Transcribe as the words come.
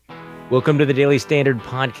Welcome to the Daily Standard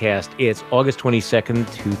Podcast. It's August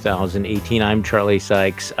 22nd, 2018. I'm Charlie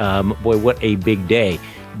Sykes. Boy, what a big day.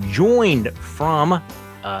 Joined from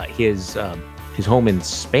his home in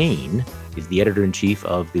Spain is the editor-in-chief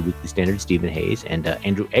of the Weekly Standard, Stephen Hayes, and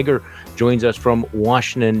Andrew Egger joins us from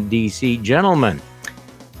Washington, D.C. Gentlemen,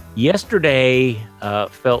 yesterday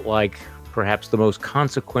felt like perhaps the most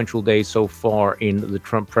consequential day so far in the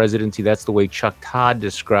Trump presidency. That's the way Chuck Todd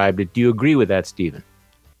described it. Do you agree with that, Stephen?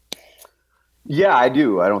 Yeah, I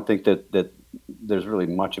do. I don't think that there's really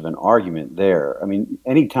much of an argument there. I mean,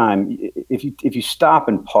 anytime if you stop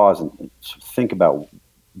and pause and think about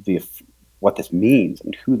what this means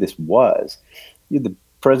and who this was, the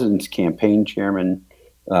president's campaign chairman,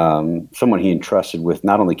 someone he entrusted with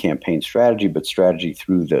not only campaign strategy but strategy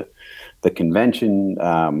through the convention,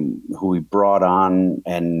 who he brought on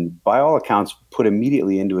and by all accounts put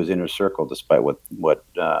immediately into his inner circle, despite what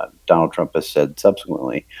Donald Trump has said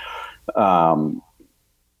subsequently.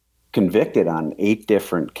 Convicted on 8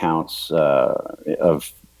 different counts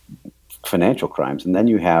of financial crimes. And then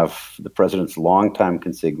you have the president's longtime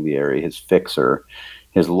consigliere, his fixer,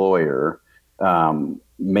 his lawyer,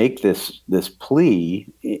 make this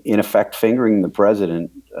plea, in effect fingering the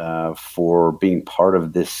president for being part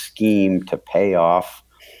of this scheme to pay off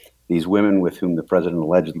these women with whom the president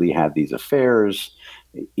allegedly had these affairs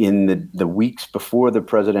in the weeks before the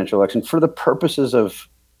presidential election for the purposes of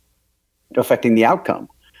affecting the outcome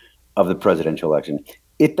of the presidential election.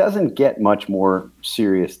 It doesn't get much more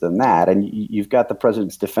serious than that. And you've got the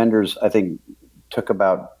president's defenders, I think, took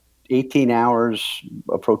about 18 hours,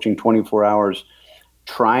 approaching 24 hours,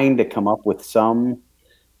 trying to come up with some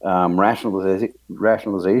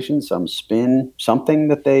rationalization, some spin, something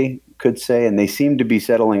that they could say. And they seem to be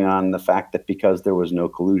settling on the fact that because there was no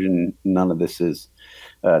collusion, none of this is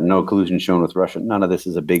no collusion shown with Russia. None of this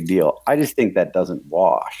is a big deal. I just think that doesn't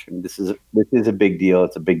wash. I mean, this is a big deal.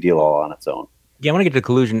 It's a big deal all on its own. Yeah, I want to get to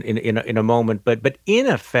collusion in a moment, but in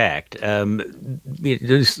effect, some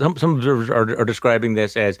observers are describing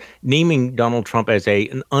this as naming Donald Trump as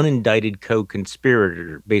an unindicted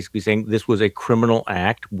co-conspirator, basically saying this was a criminal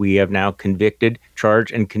act. We have now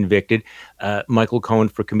charged and convicted Michael Cohen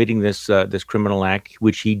for committing this criminal act,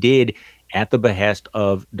 which he did at the behest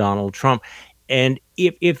of Donald Trump. And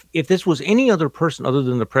if this was any other person other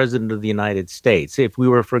than the president of the United States, if we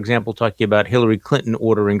were, for example, talking about Hillary Clinton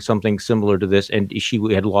ordering something similar to this and she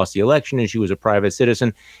had lost the election and she was a private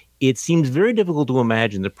citizen, it seems very difficult to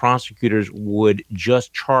imagine that prosecutors would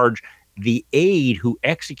just charge the aide who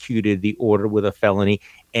executed the order with a felony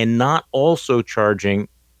and not also charging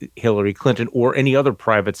Hillary Clinton or any other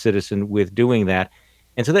private citizen with doing that.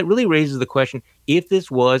 And so that really raises the question, if this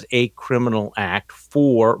was a criminal act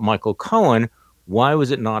for Michael Cohen, why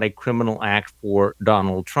was it not a criminal act for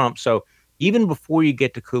Donald Trump? So even before you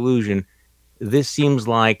get to collusion, this seems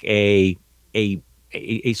like a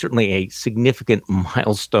certainly a significant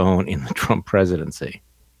milestone in the Trump presidency.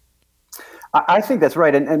 I think that's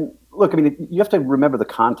right. And look, I mean, you have to remember the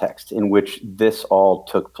context in which this all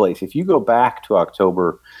took place. If you go back to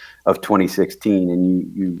October of 2016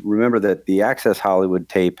 and you remember that the Access Hollywood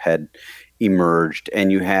tape had emerged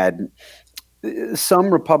and you had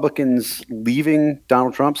some Republicans leaving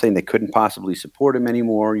Donald Trump, saying they couldn't possibly support him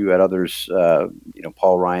anymore. You had others,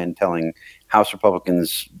 Paul Ryan telling House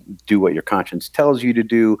Republicans, do what your conscience tells you to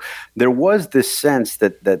do. There was this sense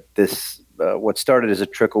that this what started as a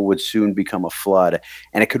trickle would soon become a flood,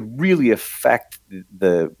 and it could really affect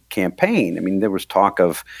the campaign. I mean, there was talk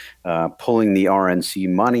of pulling the RNC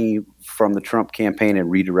money from the Trump campaign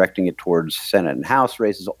and redirecting it towards Senate and House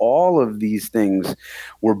races. All of these things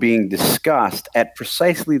were being discussed at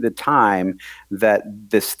precisely the time that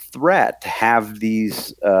this threat to have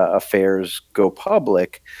these affairs go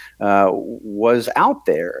public was out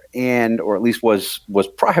there, or at least was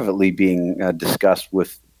privately being discussed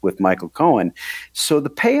with Michael Cohen. So the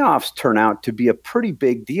payoffs turn out to be a pretty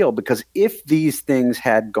big deal, because if these things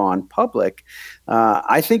had gone public,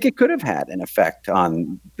 I think it could have had an effect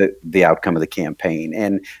on the outcome of the campaign.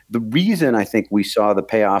 And the reason I think we saw the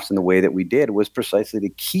payoffs in the way that we did was precisely to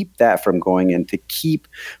keep that from going in, to keep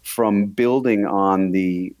from building on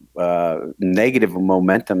the negative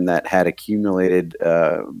momentum that had accumulated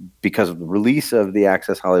because of the release of the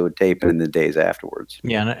Access Hollywood tape and in the days afterwards.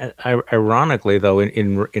 Yeah, and ironically, though,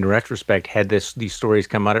 in retrospect, had these stories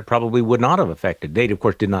come out, it probably would not have affected. They, of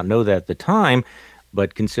course, did not know that at the time,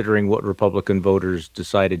 but considering what Republican voters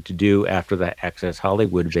decided to do after the Access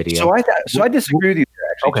Hollywood video. So I disagree with you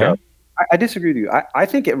there, actually, okay. Charlie. I disagree with you. I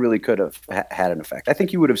think it really could have had an effect. I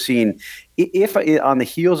think you would have seen, if on the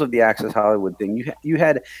heels of the Access Hollywood thing, you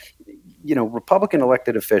had Republican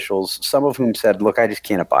elected officials, some of whom said, look, I just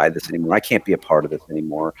can't abide this anymore. I can't be a part of this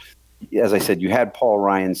anymore. As I said, you had Paul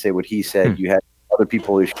Ryan say what he said. You had other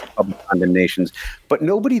people issue public condemnations, but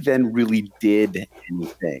nobody then really did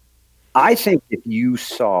anything. I think if you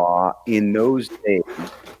saw in those days,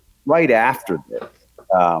 right after this,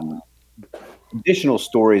 additional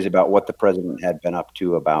stories about what the president had been up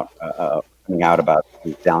to, about coming out about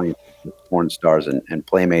his dalliance with porn stars and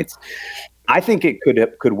playmates, I think it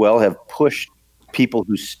could well have pushed people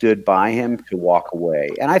who stood by him to walk away,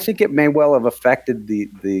 and I think it may well have affected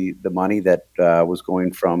the money that was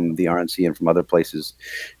going from the RNC and from other places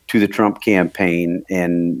to the Trump campaign,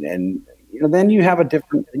 and then you have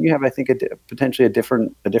I think potentially a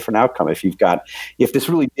different outcome if this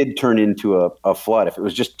really did turn into a flood, if it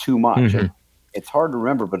was just too much. Mm-hmm. It's hard to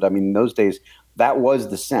remember, but I mean, in those days, that was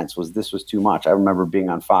the sense, this was too much. I remember being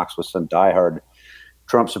on Fox with some diehard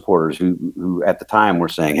Trump supporters who at the time were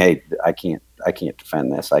saying, "Hey, I can't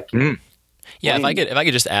defend this. I can't." Yeah, if I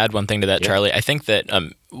could just add one thing to that, Charlie, I think that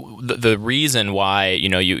the reason why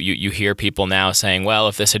you hear people now saying, well,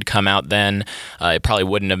 if this had come out then, it probably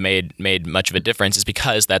wouldn't have made much of a difference, is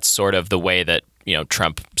because that's sort of the way that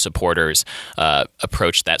Trump supporters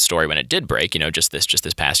approached that story when it did break, just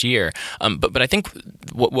this past year. But I think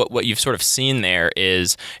what you've sort of seen there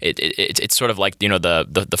is it's sort of like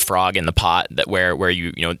the frog in the pot, that where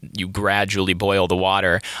you gradually boil the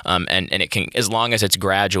water, and it can, as long as it's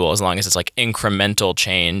gradual, as long as it's like incremental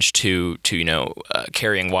change to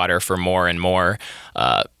carrying water for more and more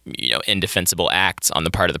indefensible acts on the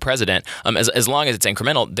part of the president. As long as it's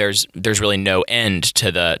incremental, there's really no end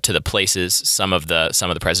to the places some of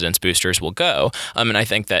the president's boosters will go. And I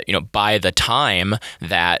think that by the time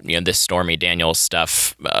that this Stormy Daniels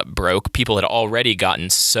stuff broke, people had already gotten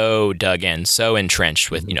so dug in, so entrenched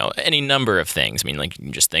with any number of things. I mean, like, you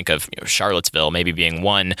can just think of Charlottesville maybe being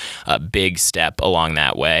one big step along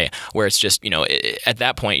that way, where it's just at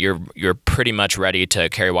that point you're pretty much ready to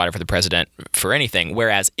carry water for the president for anything.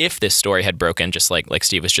 Whereas if this story had broken, just like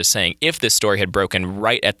Steve was just saying, if this story had broken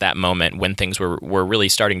right at that moment when things were really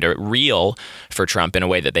starting to reel for Trump in a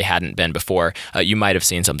way that they hadn't been before, you might have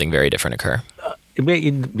seen something very different occur.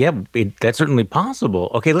 That's certainly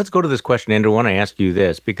possible. Okay, let's go to this question, Andrew. I want to ask you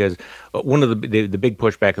this, because one of the big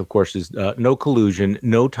pushback, of course, is no collusion,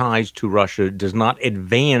 no ties to Russia does not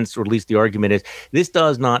advance, or at least the argument is this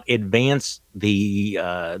does not advance the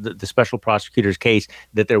special prosecutor's case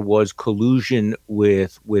that there was collusion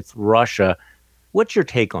with Russia. What's your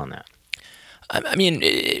take on that? I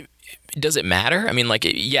mean, does it matter? I mean,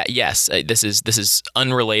 yes. This is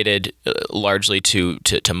unrelated largely to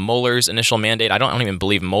Mueller's initial mandate. I don't even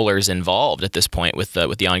believe Mueller's involved at this point with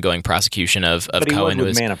the ongoing prosection of but he Cohen. Was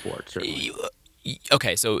with Manafort, certainly.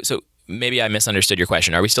 Okay, so maybe I misunderstood your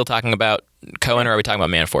question. Are we still talking about Cohen, or are we talking about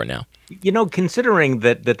Manafort now? Considering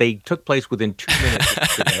that they took place within 2 minutes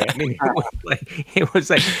yesterday, I mean, it was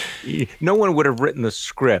like no one would have written the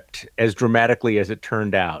script as dramatically as it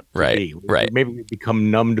turned out to be. Right. Maybe we've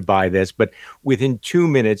become numbed by this, but within 2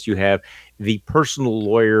 minutes, you have the personal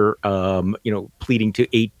lawyer, pleading to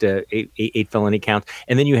eight felony counts,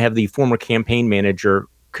 and then you have the former campaign manager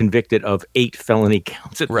convicted of 8 felony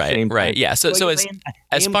counts at the same time. Right. Yeah. So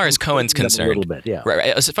as far as Cohen's concerned, a little bit, yeah.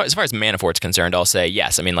 Right. As far as Manafort's concerned, I'll say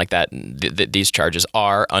yes. I mean, like that. These charges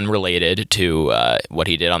are unrelated to what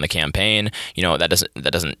he did on the campaign. That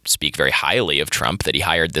doesn't speak very highly of Trump, that he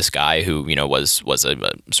hired this guy who was a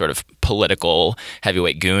sort of political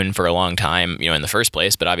heavyweight goon for a long time, in the first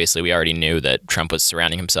place. But obviously, we already knew that Trump was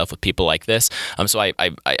surrounding himself with people like this. So I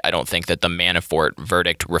don't think that the Manafort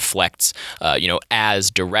verdict reflects as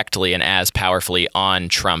directly and as powerfully on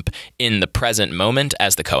Trump in the present moment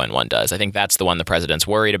as the Cohen one does. I think that's the one the president's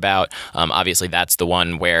worried about. Obviously, that's the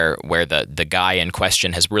one where the guy in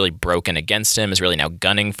question has really broken against him, is really now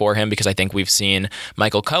gunning for him, because I think we've seen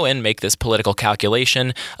Michael Cohen make this political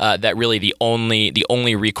calculation that really the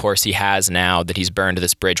only recourse he has now that he's burned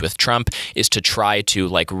this bridge with Trump is to try to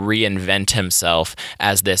reinvent himself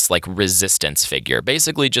as this resistance figure,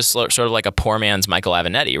 basically just sort of like a poor man's Michael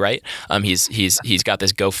Avenatti, right? He's got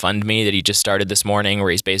this GoFundMe that he just started this morning,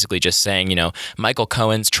 where he's basically just saying, Michael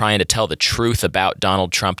Cohen's trying to tell the truth about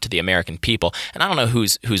Donald Trump to the American people. And I don't know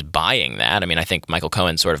who's buying that. I mean, I think Michael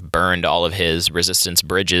Cohen sort of burned all of his resistance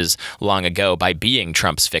bridges long ago by being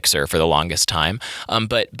Trump's fixer for the longest time.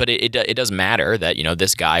 But it does matter that,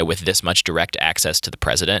 this guy with this much direct access to the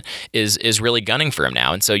president is really gunning for him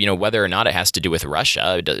now. And so, whether or not it has to do with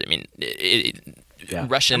Russia, Yeah.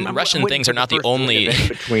 Russian things are not the only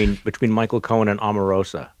between Michael Cohen and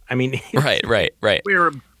Omarosa. I mean, right.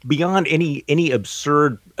 We're beyond any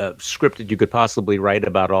absurd script that you could possibly write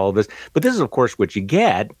about all of this. But this is, of course, what you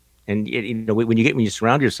get. And when you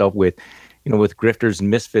surround yourself with, with grifters and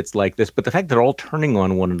misfits like this, but the fact that they're all turning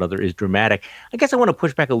on one another is dramatic. I guess I want to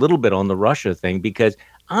push back a little bit on the Russia thing because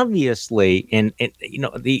obviously, and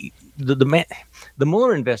the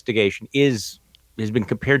Mueller investigation has been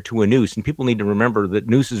compared to a noose, and people need to remember that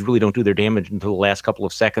nooses really don't do their damage until the last couple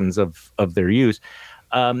of seconds of their use.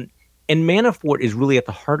 Um, and Manafort is really at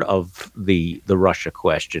the heart of the Russia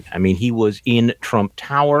question. I mean, he was in Trump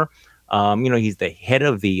Tower. He's the head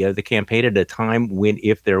of the campaign at a time when,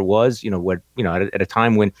 if there was, at a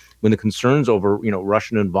time when the concerns over,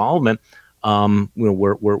 Russian involvement,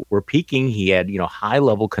 were peaking. He had, high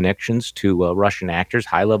level connections to Russian actors,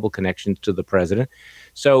 high level connections to the president.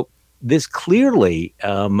 So this clearly,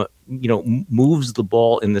 moves the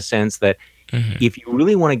ball in the sense that if you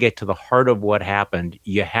really want to get to the heart of what happened,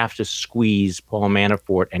 you have to squeeze Paul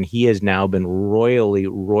Manafort, and he has now been royally,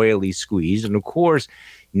 royally squeezed. And of course,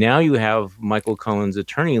 now you have Michael Cohen's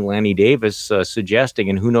attorney, Lanny Davis, suggesting,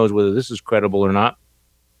 and who knows whether this is credible or not,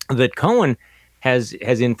 that Cohen has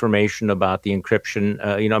information about the encryption.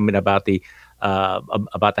 About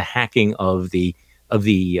the hacking of the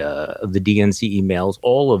DNC emails,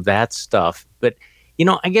 all of that stuff. But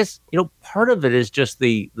I guess part of it is just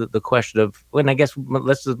the question of, and I guess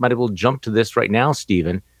might as well jump to this right now,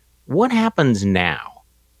 Stephen. What happens now?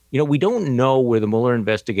 We don't know where the Mueller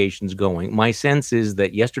investigation's going. My sense is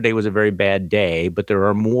that yesterday was a very bad day, but there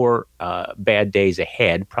are more bad days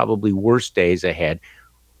ahead, probably worse days ahead.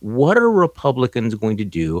 What are Republicans going to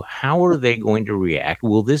do? How are they going to react?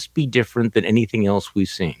 Will this be different than anything else we've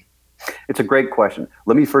seen? It's a great question.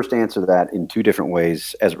 Let me first answer that in two different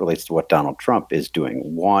ways as it relates to what Donald Trump is doing.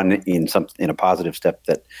 One, in a positive step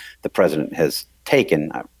that the president has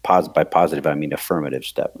taken. By positive, I mean affirmative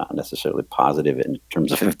step, not necessarily positive in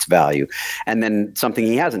terms of its value. And then something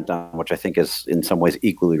he hasn't done, which I think is in some ways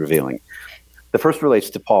equally revealing. The first relates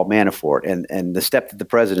to Paul Manafort, and the step that the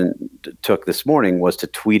president took this morning was to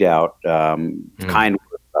tweet out kind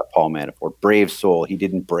words about Paul Manafort. Brave soul. He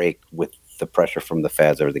didn't break with the pressure from the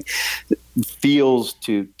feds, everything. It feels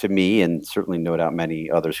to me, and certainly no doubt many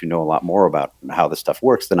others who know a lot more about how this stuff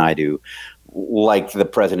works than I do, like the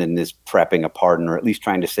president is prepping a pardon, or at least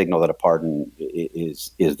trying to signal that a pardon is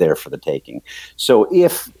there for the taking. So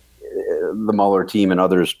if the Mueller team and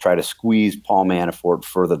others try to squeeze Paul Manafort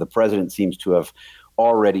further, the president seems to have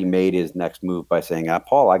already made his next move by saying,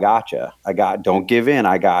 Paul, I got you. Don't give in.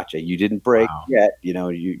 I got you. You didn't break yet.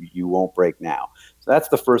 You won't break now. So that's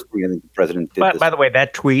the first thing I think the president did. By the way,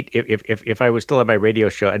 that tweet, if I was still at my radio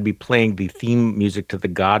show, I'd be playing the theme music to The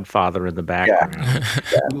Godfather in the background.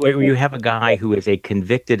 Yeah. Where you have a guy who is a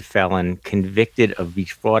convicted felon, convicted of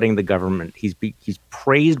defrauding the government. He's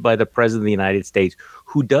praised by the president of the United States,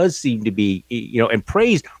 who does seem to be, and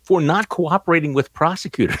praised for not cooperating with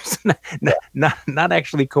prosecutors, not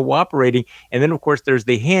actually cooperating. And then, of course, there's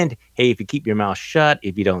the hint, hey, if you keep your mouth shut,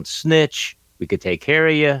 if you don't snitch, we could take care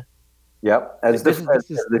of you. Yep. This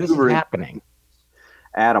is happening.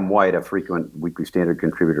 Adam White, a frequent Weekly Standard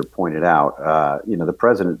contributor, pointed out, the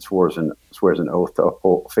president swears an oath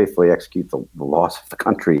to faithfully execute the laws of the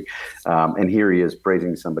country, and here he is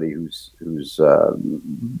praising somebody who's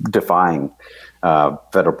defying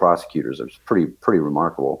federal prosecutors. It's pretty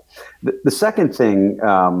remarkable. The second thing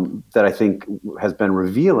that I think has been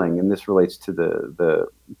revealing, and this relates to the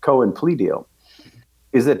Cohen plea deal,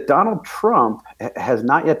 is that Donald Trump has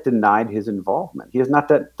not yet denied his involvement. He has not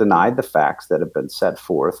yet denied the facts that have been set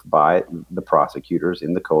forth by the prosecutors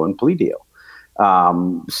in the Cohen plea deal.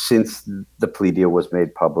 Since the plea deal was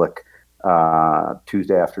made public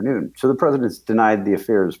Tuesday afternoon. So the president's denied the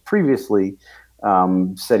affairs previously,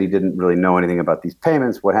 said he didn't really know anything about these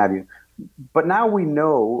payments, what have you. But now we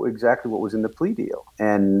know exactly what was in the plea deal.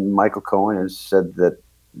 And Michael Cohen has said that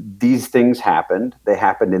these things happened. They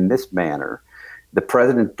happened in this manner. The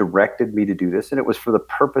president directed me to do this, and it was for the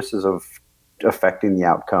purposes of affecting the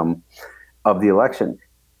outcome of the election.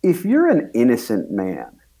 If you're an innocent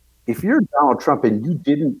man, if you're Donald Trump and you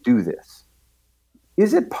didn't do this,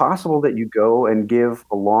 is it possible that you go and give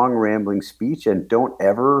a long, rambling speech and don't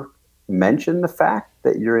ever mention the fact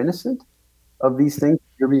that you're innocent of these things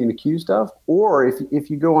you're being accused of? Or if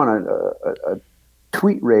you go on a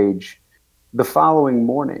tweet rage the following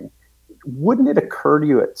morning, wouldn't it occur to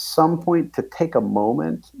you at some point to take a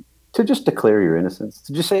moment to just declare your innocence,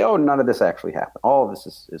 to just say, oh, none of this actually happened. All of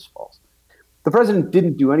this is false. The president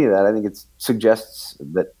didn't do any of that. I think it suggests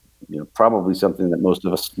that, probably something that most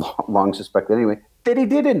of us long suspected anyway, that he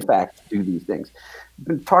did, in fact, do these things. I've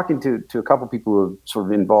been talking to a couple of people who are sort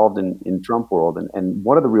of involved in Trump world, and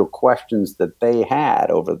one of the real questions that they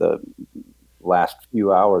had over the last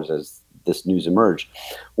few hours as this news emerged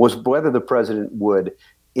was whether the president would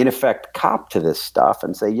in effect, cop to this stuff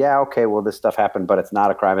and say, yeah, okay, well, this stuff happened, but it's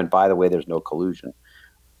not a crime. And by the way, there's no collusion.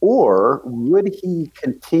 Or would he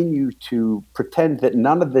continue to pretend that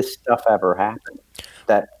none of this stuff ever happened?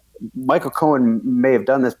 That Michael Cohen may have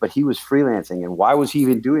done this, but he was freelancing. And why was he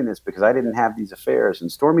even doing this? Because I didn't have these affairs.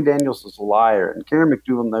 And Stormy Daniels was a liar. And Karen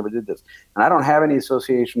McDougal never did this. And I don't have any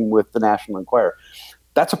association with the National Enquirer.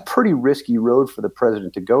 That's a pretty risky road for the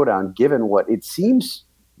president to go down, given what it seems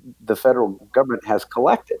the federal government has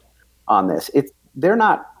collected on this. They're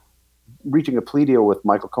not reaching a plea deal with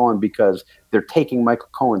Michael Cohen because they're taking Michael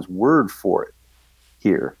Cohen's word for it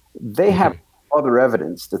here. They have other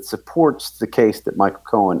evidence that supports the case that Michael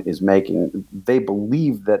Cohen is making. They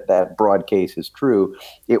believe that that broad case is true.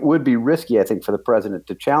 It would be risky, I think, for the president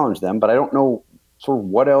to challenge them, but I don't know sort of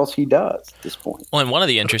what else he does at this point. Well, and one of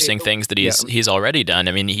the interesting things that he's already done,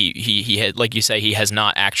 I mean, he had, like you say, he has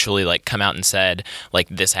not actually like come out and said like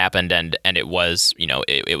this happened and it was, you know,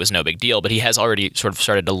 it was no big deal, but he has already sort of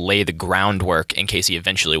started to lay the groundwork in case he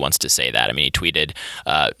eventually wants to say that. I mean, he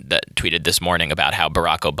tweeted this morning about how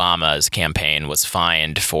Barack Obama's campaign was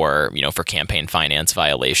fined for campaign finance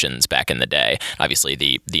violations back in the day. Obviously,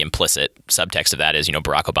 the implicit subtext of that is, you know,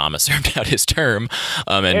 Barack Obama served out his term,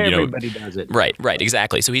 and everybody does it. Right,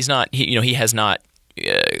 exactly. So he's not, he has not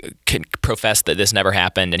professed that this never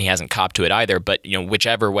happened, and he hasn't copped to it either. But, you know,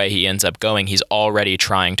 whichever way he ends up going, he's already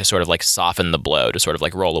trying to sort of like soften the blow, to sort of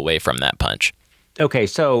like roll away from that punch. Okay,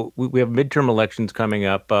 so we have midterm elections coming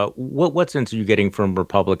up. What sense are you getting from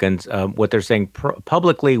Republicans? What they're saying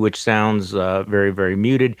publicly, which sounds very, very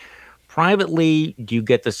muted. Privately, do you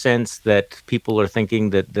get the sense that people are thinking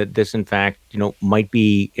that this, in fact, you know, might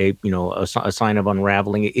be a sign of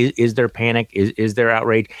unraveling? Is there panic? Is there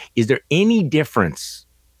outrage? Is there any difference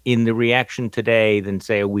in the reaction today than,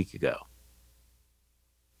 say, a week ago?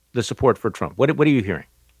 The support for Trump. What are you hearing?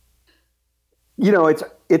 You know,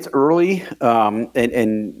 it's early,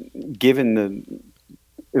 and given the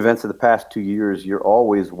events of the past 2 years, you're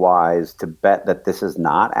always wise to bet that this is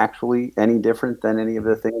not actually any different than any of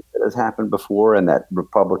the things that has happened before, and that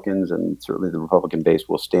Republicans, and certainly the Republican base,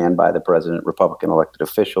 will stand by the president. Republican elected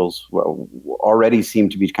officials already seem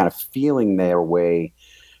to be kind of feeling their way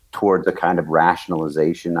towards a kind of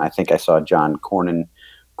rationalization. I think I saw John Cornyn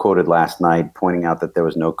quoted last night pointing out that there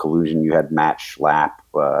was no collusion. You had Matt Schlapp,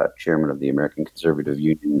 chairman of the American Conservative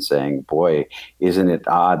Union, saying, boy, isn't it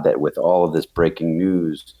odd that with all of this breaking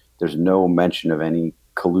news, there's no mention of any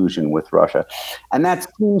collusion with Russia. And that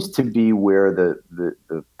seems to be where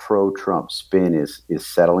the pro-Trump spin is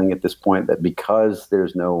settling at this point, that because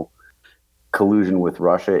there's no collusion with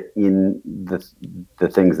Russia in the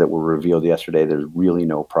things that were revealed yesterday, there's really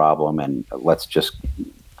no problem, and let's just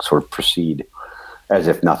sort of proceed as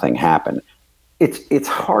if nothing happened. It's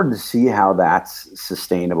hard to see how that's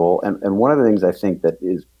sustainable. And one of the things I think that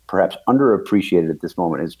is perhaps underappreciated at this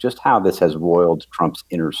moment is just how this has roiled Trump's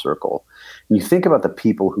inner circle. And you think about the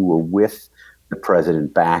people who were with the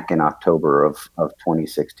president back in October of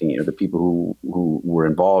 2016, or the people who were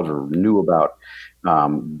involved or knew about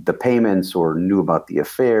the payments or knew about the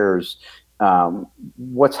affairs.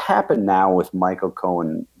 What's happened now with Michael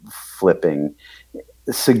Cohen flipping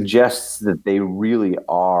suggests that they really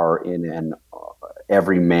are in an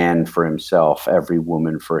every man for himself, every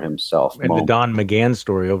woman for himself And moment. the Don McGahn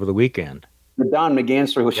story over the weekend. The Don McGahn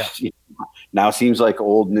story, which now seems like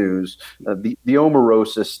old news. The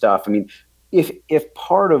Omarosa stuff. I mean, if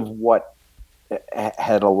part of what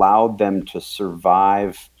had allowed them to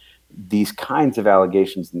survive these kinds of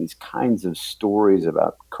allegations and these kinds of stories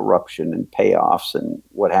about corruption and payoffs and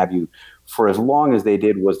what have you, for as long as they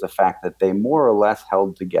did, was the fact that they more or less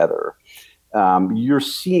held together. You're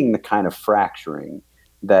seeing the kind of fracturing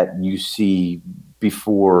that you see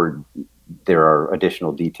before there are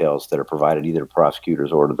additional details that are provided either to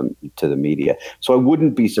prosecutors or to the media. So I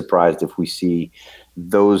wouldn't be surprised if we see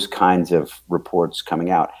those kinds of reports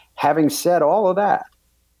coming out. Having said all of that,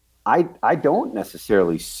 I don't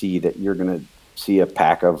necessarily see that you're going to see a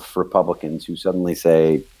pack of Republicans who suddenly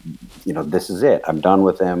say, you know, this is it. I'm done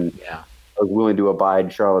with them. Yeah. I was willing to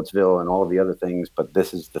abide Charlottesville and all of the other things, but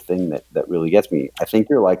this is the thing that really gets me. I think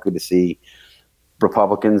you're likely to see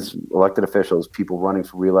Republicans, elected officials, people running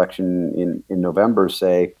for re-election in November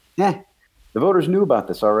say, the voters knew about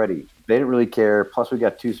this already. They didn't really care. Plus, we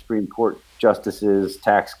got 2 Supreme Court justices,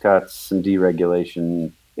 tax cuts, some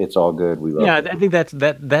deregulation. It's all good. We love it. I think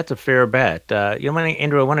that's a fair bet.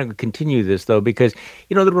 Andrew, I want to continue this though, because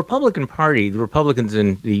the Republican Party, the Republicans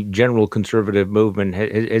in the general conservative movement,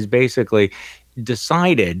 has basically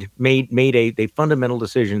made a fundamental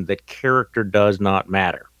decision that character does not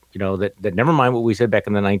matter. that never mind what we said back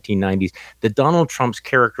in the 1990s, that Donald Trump's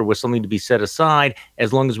character was something to be set aside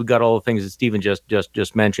as long as we got all the things that Stephen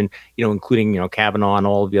just mentioned, including Kavanaugh and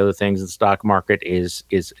all of the other things. The stock market is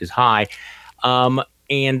high.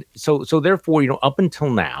 And so therefore, up until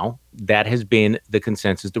now, that has been the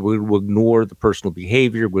consensus, that we will ignore the personal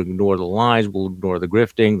behavior, we'll ignore the lies, we'll ignore the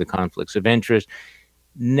grifting, the conflicts of interest.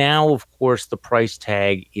 Now, of course, the price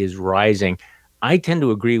tag is rising. I tend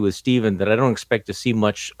to agree with Stephen that I don't expect to see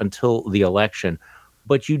much until the election.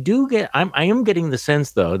 But you do I am getting the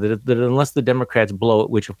sense, though, that unless the Democrats blow it,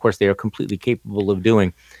 which of course they are completely capable of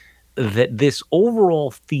doing, that this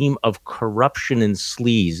overall theme of corruption and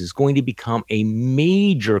sleaze is going to become a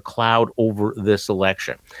major cloud over this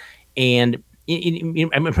election. And I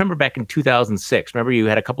remember back in 2006, remember you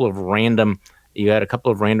had a couple of random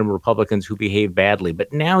Republicans who behaved badly,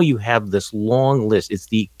 but now you have this long list. It's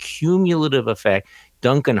the cumulative effect.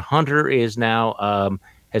 Duncan Hunter has now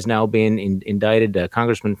been indicted, a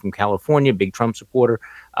congressman from California, big Trump supporter.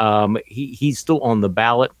 He's still on the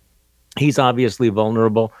ballot. He's obviously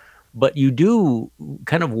vulnerable, but you do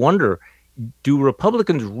kind of wonder, do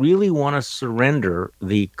Republicans really want to surrender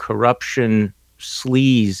the corruption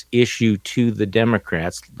sleaze issue to the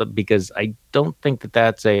Democrats? Because I don't think that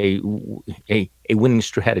that's a winning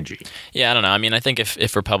strategy. Yeah, I don't know. I mean, I think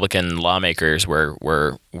if Republican lawmakers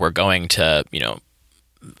were going to,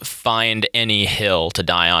 find any hill to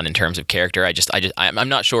die on in terms of character, I'm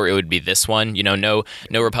not sure it would be this one. No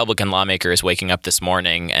Republican lawmaker is waking up this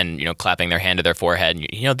morning and clapping their hand to their forehead.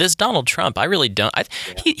 And, this Donald Trump, I really don't.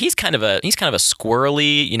 He's kind of a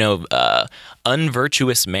squirrely,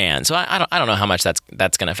 unvirtuous man. So I don't know how much that's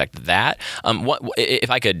going to affect that. What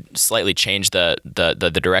if I could slightly change the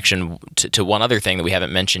direction to one other thing that we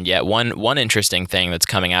haven't mentioned yet? One interesting thing that's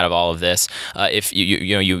coming out of all of this, if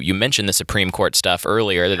you mentioned the Supreme Court stuff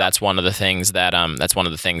earlier. That's one of the things that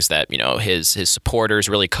his supporters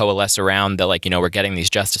really coalesce around. That we're getting these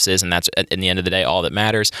justices, and that's in the end of the day all that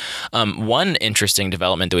matters. One interesting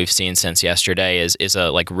development that we've seen since yesterday is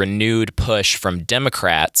a renewed push from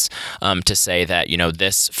Democrats to say that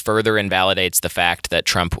this further invalidates the fact that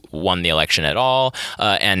Trump won the election at all,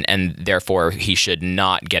 and therefore he should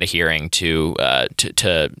not get a hearing to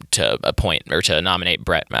appoint or to nominate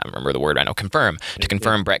Brett. I remember the word I know. Confirm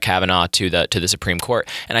Brett Kavanaugh to the Supreme Court.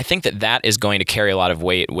 And I think that is going to carry a lot of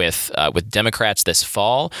weight with Democrats this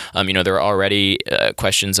fall. There are already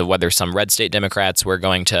questions of whether some red state Democrats were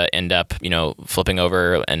going to end up, flipping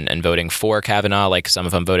over and voting for Kavanaugh, like some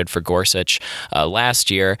of them voted for Gorsuch last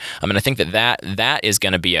year. And I think that is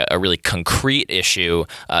going to be a really concrete issue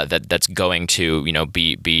that's going to,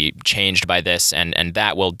 be changed by this, and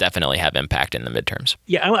that will definitely have impact in the midterms.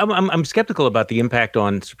 Yeah, I'm skeptical about the impact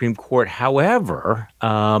on Supreme Court. However,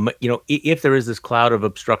 if there is this cloud of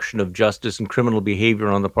obstruction of justice and criminal behavior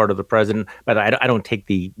on the part of the president, but I don't take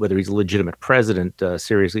whether he's a legitimate president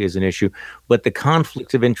seriously as an issue, but the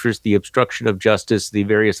conflicts of interest, the obstruction of justice, the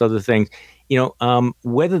various other things,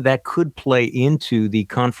 whether that could play into the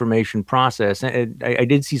confirmation process. And I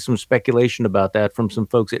did see some speculation about that from some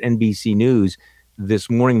folks at NBC News this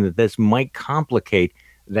morning, that this might complicate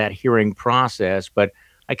that hearing process. But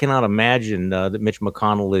I cannot imagine that Mitch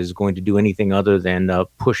McConnell is going to do anything other than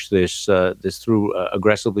push this through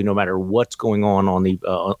aggressively, no matter what's going on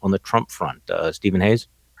the Trump front. Stephen Hayes?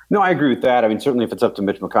 No, I agree with that. I mean, certainly if it's up to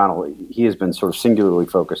Mitch McConnell, he has been sort of singularly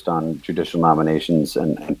focused on judicial nominations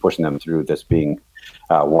and pushing them through, this being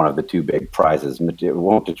one of the two big prizes. It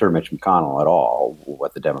won't deter Mitch McConnell at all,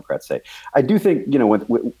 what the Democrats say. I do think,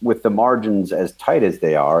 with the margins as tight as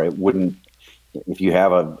they are, it wouldn't, if you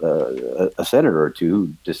have a senator or two who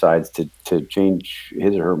decides to change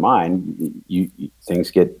his or her mind,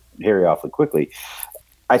 things get hairy awfully quickly.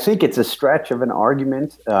 I think it's a stretch of an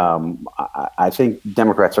argument. I think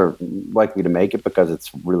Democrats are likely to make it because it's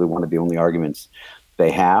really one of the only arguments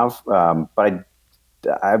they have. But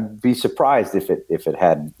I'd be surprised if it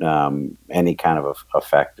had any kind of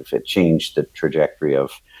effect, if it changed the trajectory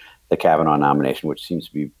of the Kavanaugh nomination, which seems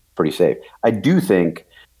to be pretty safe. I do think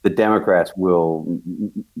the Democrats will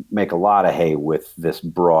make a lot of hay with this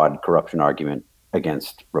broad corruption argument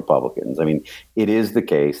against Republicans. I mean, it is the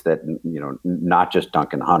case that, not just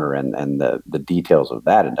Duncan Hunter and the details of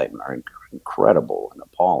that indictment are incredible and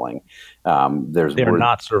appalling. They're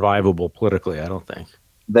not survivable politically, I don't think.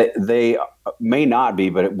 They may not be,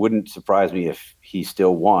 but it wouldn't surprise me if he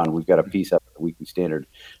still won. We've got a piece up at the Weekly Standard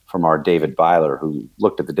from our David Byler, who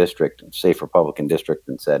looked at the district, safe Republican district,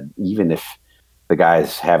 and said, even if the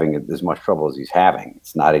guy's having as much trouble as he's having,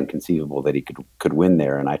 it's not inconceivable that he could win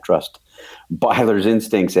there. And I trust Byler's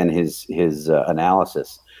instincts and his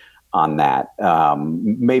analysis. on that.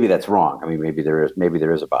 Maybe that's wrong. I mean, maybe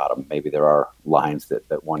there is a bottom. Maybe there are lines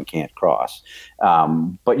that one can't cross.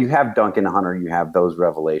 But you have Duncan Hunter. You have those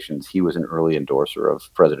revelations. He was an early endorser of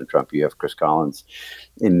President Trump. You have Chris Collins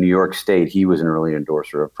in New York State. He was an early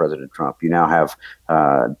endorser of President Trump. You now have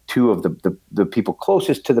two of the people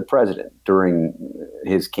closest to the president during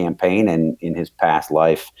his campaign and in his past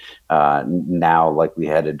life, now likely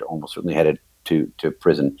almost certainly headed to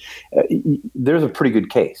prison. There's a pretty good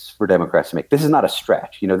case for Democrats to make. This is not a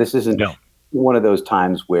stretch. This isn't one of those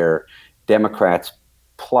times where Democrats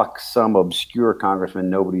pluck some obscure congressman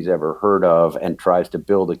nobody's ever heard of and tries to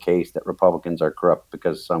build a case that Republicans are corrupt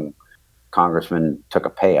because some congressman took a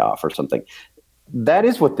payoff or something. That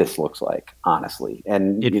is what this looks like, honestly.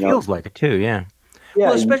 And it feels like it too. Yeah. Yeah,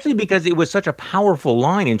 Well, especially because it was such a powerful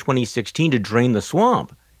line in 2016 to drain the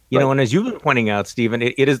swamp. Right. And as you've been pointing out, Stephen,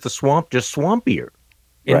 it is the swamp just swampier.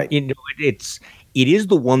 And Right. it is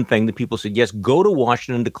the one thing that people said, yes, go to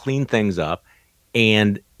Washington to clean things up.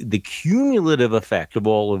 And the cumulative effect of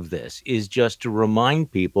all of this is just to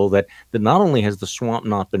remind people that not only has the swamp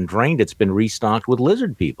not been drained, it's been restocked with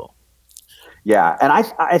lizard people. Yeah, and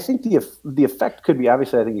I think the effect could be,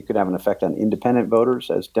 obviously, I think it could have an effect on independent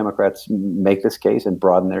voters as Democrats make this case and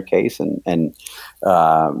broaden their case, and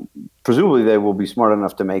presumably they will be smart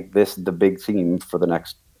enough to make this the big theme for the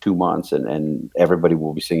next 2 months, and everybody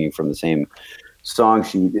will be singing from the same song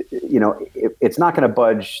sheet. It's not going to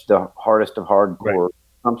budge the hardest of hardcore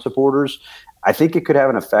Trump supporters. I think it could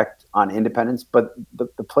have an effect on independents, but the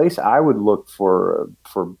place I would look for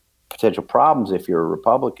potential problems if you're a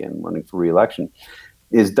Republican running for re-election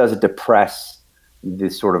is, does it depress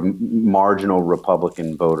this sort of marginal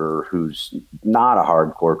Republican voter who's not a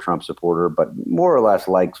hardcore Trump supporter, but more or less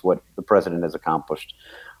likes what the president has accomplished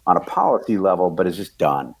on a policy level, but is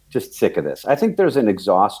just sick of this. I think there's an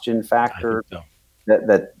exhaustion factor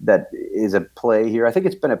that is at play here. I think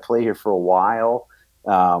it's been at play here for a while.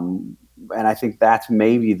 And I think that's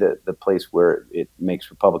maybe the place where it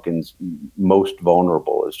makes Republicans most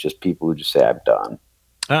vulnerable, is just people who just say, I'm done.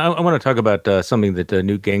 I want to talk about something that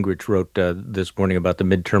Newt Gingrich wrote this morning about the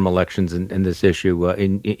midterm elections and this issue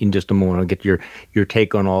in just a moment. I'll get your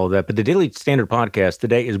take on all of that. But the Daily Standard podcast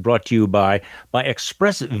today is brought to you by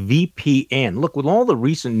ExpressVPN. Look, with all the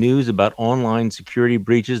recent news about online security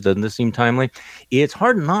breaches, doesn't this seem timely? It's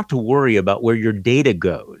hard not to worry about where your data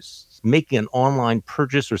goes. Making an online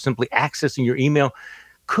purchase or simply accessing your email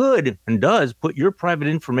could and does put your private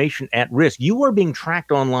information at risk. You are being tracked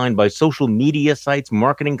online by social media sites,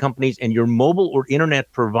 marketing companies, and your mobile or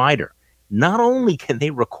internet provider. Not only can they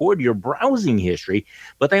record your browsing history,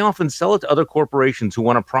 but they often sell it to other corporations who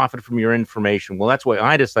want to profit from your information. Well, that's why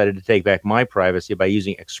I decided to take back my privacy by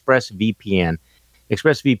using ExpressVPN.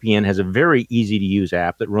 ExpressVPN has a very easy-to-use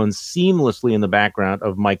app that runs seamlessly in the background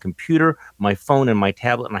of my computer, my phone, and my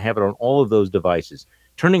tablet, and I have it on all of those devices.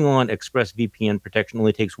 Turning on ExpressVPN protection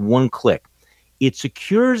only takes one click. It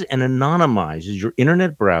secures and anonymizes your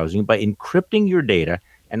internet browsing by encrypting your data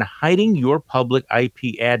and hiding your public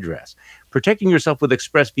IP address. Protecting yourself with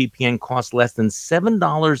ExpressVPN costs less than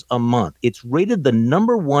 $7 a month. It's rated the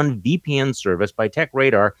 #1 VPN service by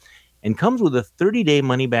TechRadar and comes with a 30-day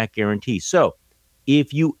money-back guarantee. So,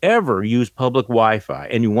 if you ever use public Wi-Fi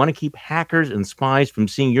and you want to keep hackers and spies from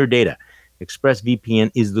seeing your data,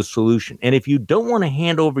 ExpressVPN is the solution. And if you don't want to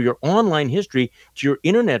hand over your online history to your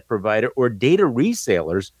internet provider or data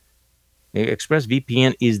resellers,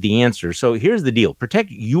 ExpressVPN is the answer. So here's the deal.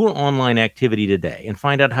 Protect your online activity today and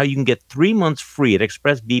find out how you can get 3 months free at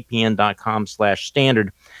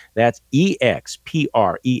expressvpn.com/standard. That's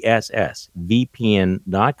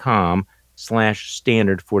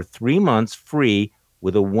expressvpn.com/standard for 3 months free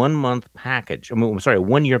with a 1 month package. A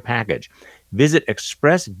 1 year package. Visit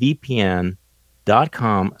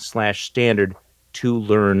expressvpn.com/standard to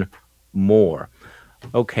learn more.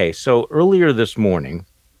 Okay, so earlier this morning,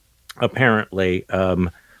 apparently,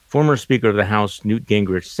 former Speaker of the House Newt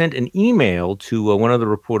Gingrich sent an email to one of the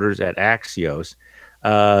reporters at Axios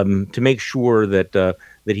to make sure that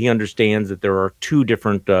he understands that there are two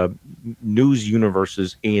different news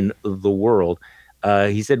universes in the world.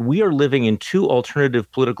 He said, we are living in two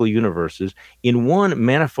alternative political universes. In one,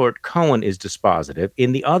 Manafort Cohen is dispositive.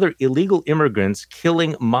 In the other, illegal immigrants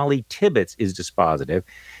killing Molly Tibbetts is dispositive.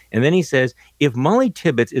 And then he says, if Molly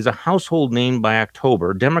Tibbetts is a household name by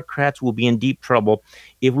October, Democrats will be in deep trouble.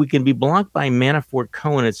 If we can be blocked by Manafort,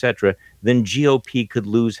 Cohen, etc., then GOP could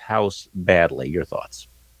lose House badly. Your thoughts?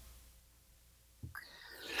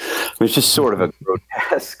 It's just sort of a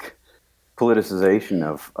grotesque politicization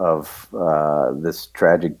of this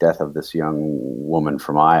tragic death of this young woman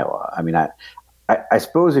from Iowa. I mean, I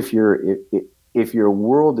suppose if you're if your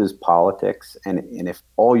world is politics, and if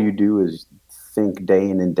all you do is think day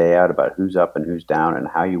in and day out about who's up and who's down and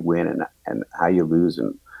how you win and how you lose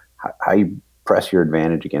and how you press your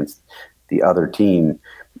advantage against the other team,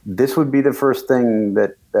 this would be the first thing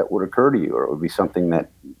that would occur to you, or it would be something that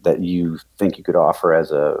you think you could offer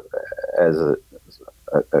as a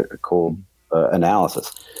cold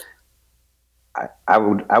analysis. I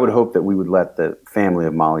would hope that we would let the family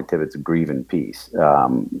of Molly Tibbetts grieve in peace.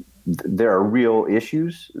 There are real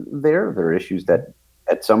issues there. There are issues that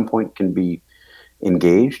at some point can be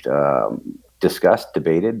engaged, discussed,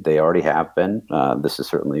 debated. They already have been. This has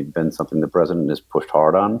certainly been something the president has pushed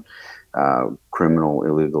hard on, criminal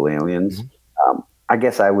illegal aliens. I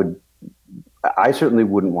guess I certainly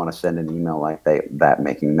wouldn't want to send an email like that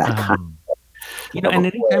making that kind of and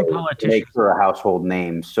anytime politicians make her a household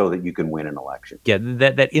name so that you can win an election. Yeah,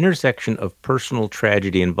 that intersection of personal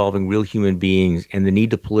tragedy involving real human beings and the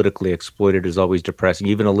need to politically exploit it is always depressing.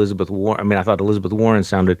 Even Elizabeth Warren, I mean, I thought Elizabeth Warren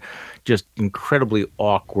sounded just incredibly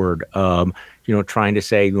awkward, trying to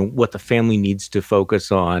say what the family needs to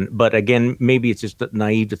focus on. But again, maybe it's just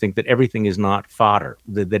naive to think that everything is not fodder,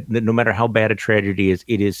 that no matter how bad a tragedy is,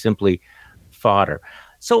 it is simply fodder.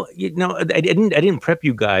 So, I didn't prep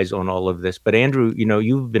you guys on all of this, but Andrew,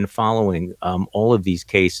 you've been following all of these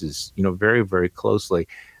cases, very, very closely.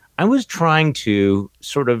 I was trying to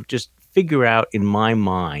sort of just figure out in my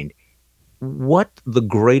mind what the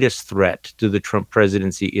greatest threat to the Trump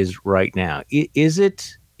presidency is right now. Is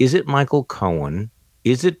it Michael Cohen?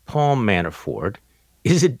 Is it Paul Manafort?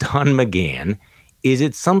 Is it Don McGahn? Is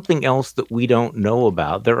it something else that we don't know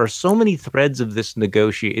about? There are so many threads of this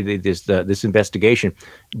this investigation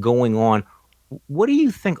going on. What do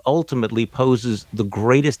you think ultimately poses the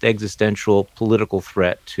greatest existential political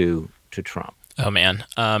threat to Trump? Oh man.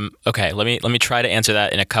 Okay. Let me try to answer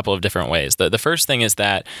that in a couple of different ways. The first thing is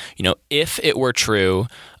that if it were true,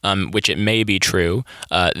 which it may be true,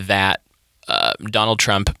 that Donald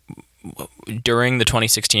Trump during the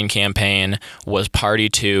 2016 campaign was party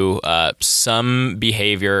to some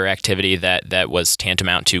behavior or activity that was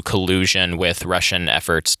tantamount to collusion with Russian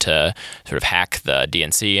efforts to sort of hack the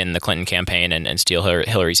DNC and the Clinton campaign and steal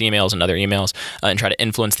Hillary's emails and other emails and try to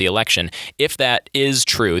influence the election. If that is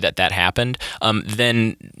true that happened,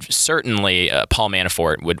 then certainly Paul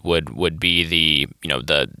Manafort would be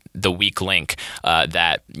the weak link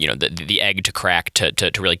that the egg to crack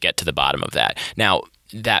to really get to the bottom of that. Now,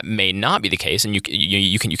 that may not be the case, and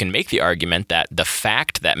you can make the argument that the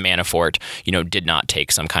fact that Manafort did not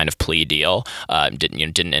take some kind of plea deal,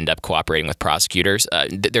 didn't end up cooperating with prosecutors,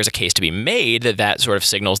 there's a case to be made that sort of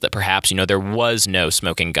signals that perhaps there was no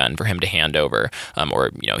smoking gun for him to hand over,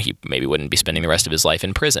 or he maybe wouldn't be spending the rest of his life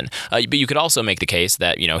in prison. But you could also make the case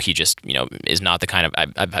that he just is not the kind of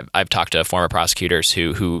I've talked to former prosecutors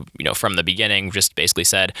who from the beginning just basically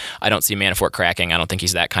said, I don't see Manafort cracking. I don't think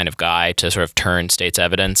he's that kind of guy to sort of turn state's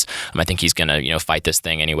evidence. I think he's going to, fight this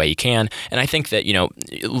thing any way he can. And I think that,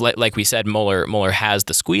 like we said, Mueller has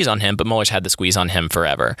the squeeze on him, but Mueller's had the squeeze on him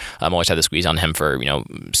forever. Mueller's had the squeeze on him for,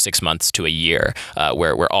 6 months to a year,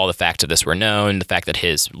 where all the facts of this were known. The fact that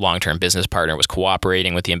his long-term business partner was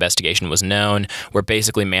cooperating with the investigation was known, where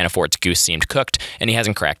basically Manafort's goose seemed cooked, and he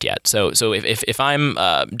hasn't cracked yet. So if I'm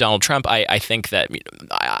Donald Trump, I think that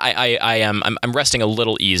I'm resting a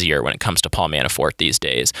little easier when it comes to Paul Manafort these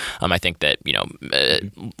days. I think that,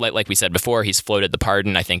 like we said before, he's floated the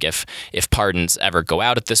pardon. I think if pardons ever go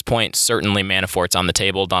out at this point, certainly Manafort's on the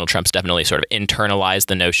table. Donald Trump's definitely sort of internalized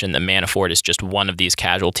the notion that Manafort is just one of these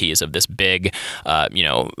casualties of this big,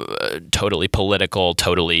 totally political,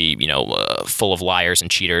 totally, full of liars and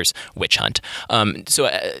cheaters witch hunt. So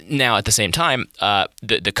now at the same time,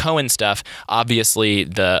 the Cohen stuff, obviously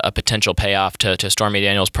a potential payoff to Stormy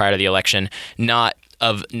Daniels prior to the election, not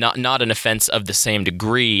an offense of the same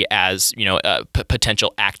degree as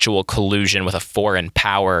potential actual collusion with a foreign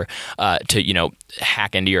power to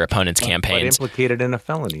hack into your opponent's campaigns. But implicated in a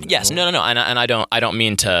felony. Yes, no, and I don't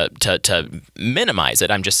mean to minimize it.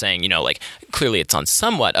 I'm just saying clearly it's on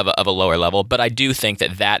somewhat of a lower level, but I do think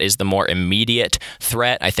that is the more immediate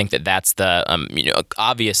threat. I think that's the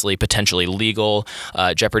obviously potentially legal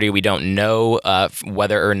jeopardy. We don't know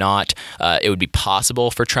whether or not it would be possible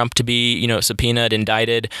for Trump to be subpoenaed, indicted,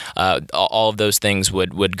 indicted. All of those things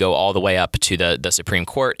would go all the way up to the Supreme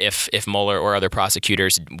Court if Mueller or other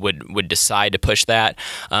prosecutors would decide to push that.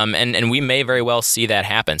 And we may very well see that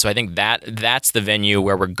happen. So I think that's the venue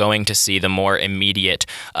where we're going to see the more immediate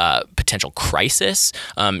potential crisis.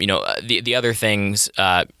 The other things,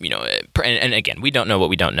 and again, we don't know what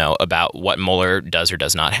we don't know about what Mueller does or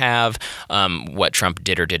does not have, what Trump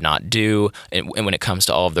did or did not do, and when it comes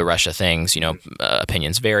to all of the Russia things,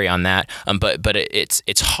 opinions vary on that. But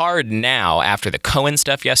it's hard now after the Cohen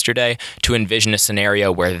stuff yesterday to envision a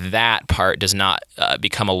scenario where that part does not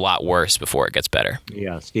become a lot worse before it gets better.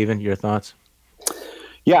 Yeah, Stephen, your thoughts?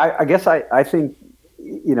 Yeah, I guess I think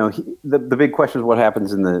the big question is what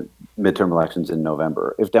happens in the midterm elections in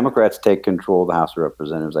November. If Democrats take control of the House of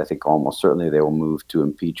Representatives, I think almost certainly they will move to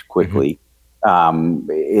impeach quickly.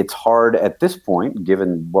 It's hard at this point,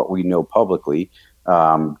 given what we know publicly,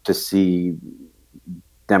 to see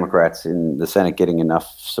Democrats in the Senate getting enough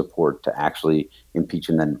support to actually impeach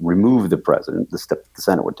and then remove the president, the step the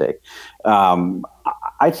Senate would take.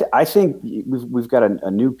 I think we've got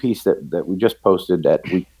a new piece that we just posted at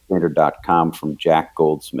weekstandard.com from Jack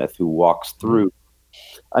Goldsmith, who walks through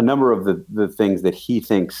a number of the things that he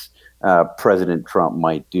thinks President Trump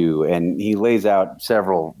might do. And he lays out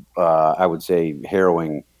several, I would say,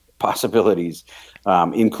 harrowing possibilities,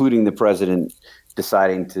 including the president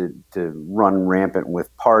deciding to run rampant with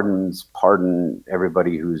pardon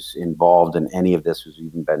everybody who's involved in any of this who's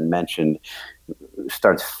even been mentioned,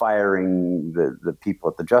 starts firing the people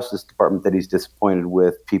at the Justice Department that he's disappointed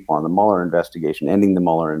with, people on the Mueller investigation, ending the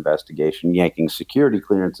Mueller investigation, yanking security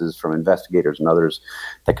clearances from investigators and others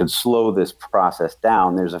that could slow this process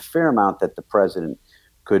down. There's a fair amount that the president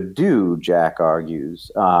could do, Jack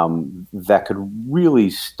argues, that could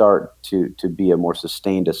really start to be a more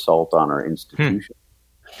sustained assault on our institution.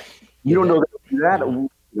 You don't know that.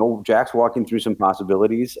 Jack's walking through some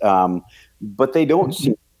possibilities, but they don't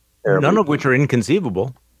seem terribly, none of which are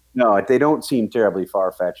inconceivable. No, they don't seem terribly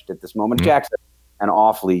far-fetched at this moment. Jack's an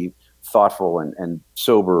awfully thoughtful and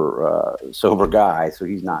sober guy, so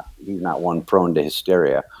he's not one prone to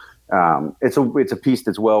hysteria. It's a piece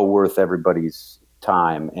that's well worth everybody's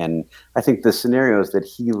time, and I think the scenarios that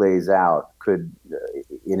he lays out could,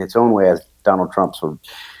 in its own way, as Donald Trump sort of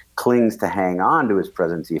clings to hang on to his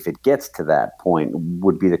presidency, if it gets to that point,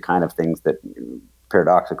 would be the kind of things that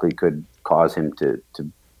paradoxically could cause him to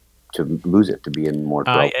lose it, to be in more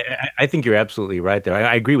trouble. I think you're absolutely right there.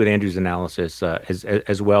 I agree with Andrew's analysis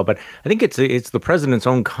as well, but I think it's the president's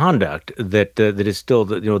own conduct that is still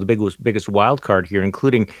the biggest wild card here,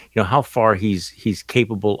 including how far he's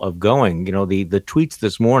capable of going. The tweets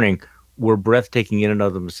this morning were breathtaking in and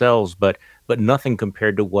of themselves, but nothing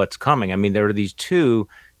compared to what's coming. I mean, there are these two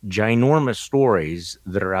ginormous stories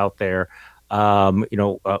that are out there.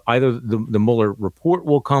 Either the Mueller report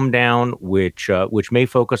will come down, which may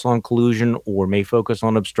focus on collusion or may focus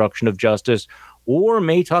on obstruction of justice, or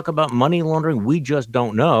may talk about money laundering. We just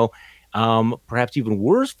don't know. Perhaps even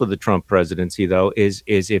worse for the Trump presidency, though, is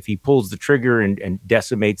if he pulls the trigger and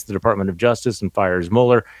decimates the Department of Justice and fires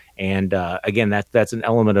Mueller. And again, that's an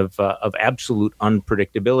element of absolute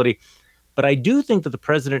unpredictability. But I do think that the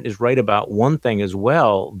president is right about one thing as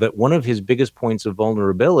well, that one of his biggest points of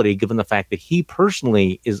vulnerability, given the fact that he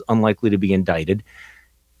personally is unlikely to be indicted,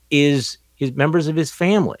 is his members of his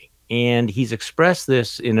family. And he's expressed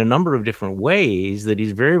this in a number of different ways, that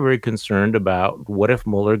he's very, very concerned about what if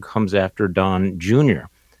Mueller comes after Don Jr.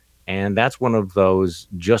 And that's one of those,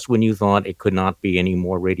 just when you thought it could not be any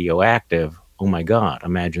more radioactive, oh my God,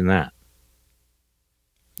 imagine that.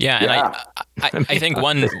 Yeah, and I think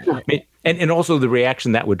one... And also the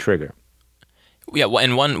reaction that would trigger. Yeah, well,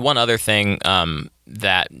 and one other thing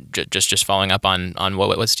that just following up on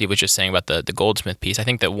what Steve was just saying about the Goldsmith piece, I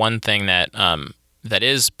think that one thing that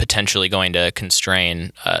is potentially going to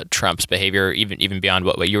constrain Trump's behavior, even beyond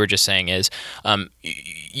what you were just saying, is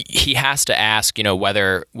he has to ask,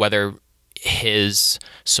 whether his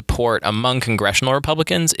support among congressional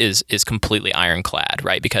Republicans is completely ironclad,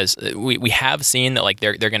 right? Because we have seen that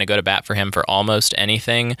they're going to go to bat for him for almost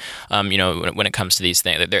anything. When it comes to these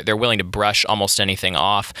things, they're willing to brush almost anything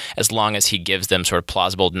off as long as he gives them sort of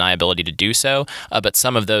plausible deniability to do so. But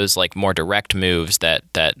some of those more direct moves that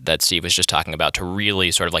Steve was just talking about to really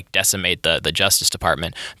sort of decimate the Justice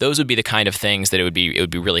Department, those would be the kind of things that it would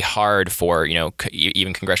be really hard for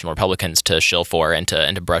even congressional Republicans to shill for and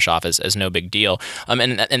to brush off as no big deal.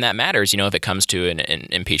 And that matters, if it comes to an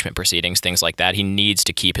impeachment proceedings, things like that. He needs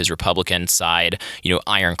to keep his Republican side,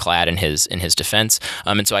 ironclad in his defense.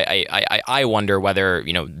 And so I wonder whether,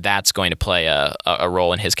 that's going to play a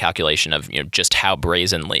role in his calculation of, just how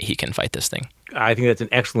brazenly he can fight this thing. I think that's an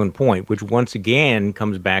excellent point, which once again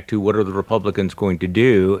comes back to what are the Republicans going to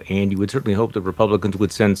do? And you would certainly hope that Republicans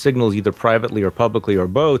would send signals either privately or publicly or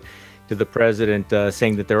both to the president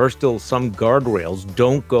saying that there are still some guardrails.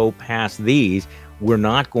 Don't go past these. We're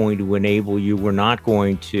not going to enable you. We're not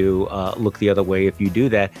going to look the other way if you do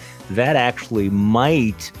that. That actually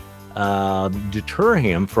might deter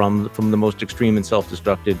him from the most extreme and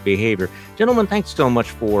self-destructive behavior. Gentlemen, thanks so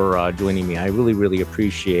much for joining me. I really, really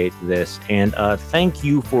appreciate this. And thank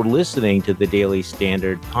you for listening to the Daily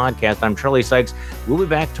Standard podcast. I'm Charlie Sykes. We'll be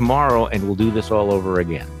back tomorrow, and we'll do this all over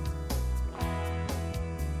again.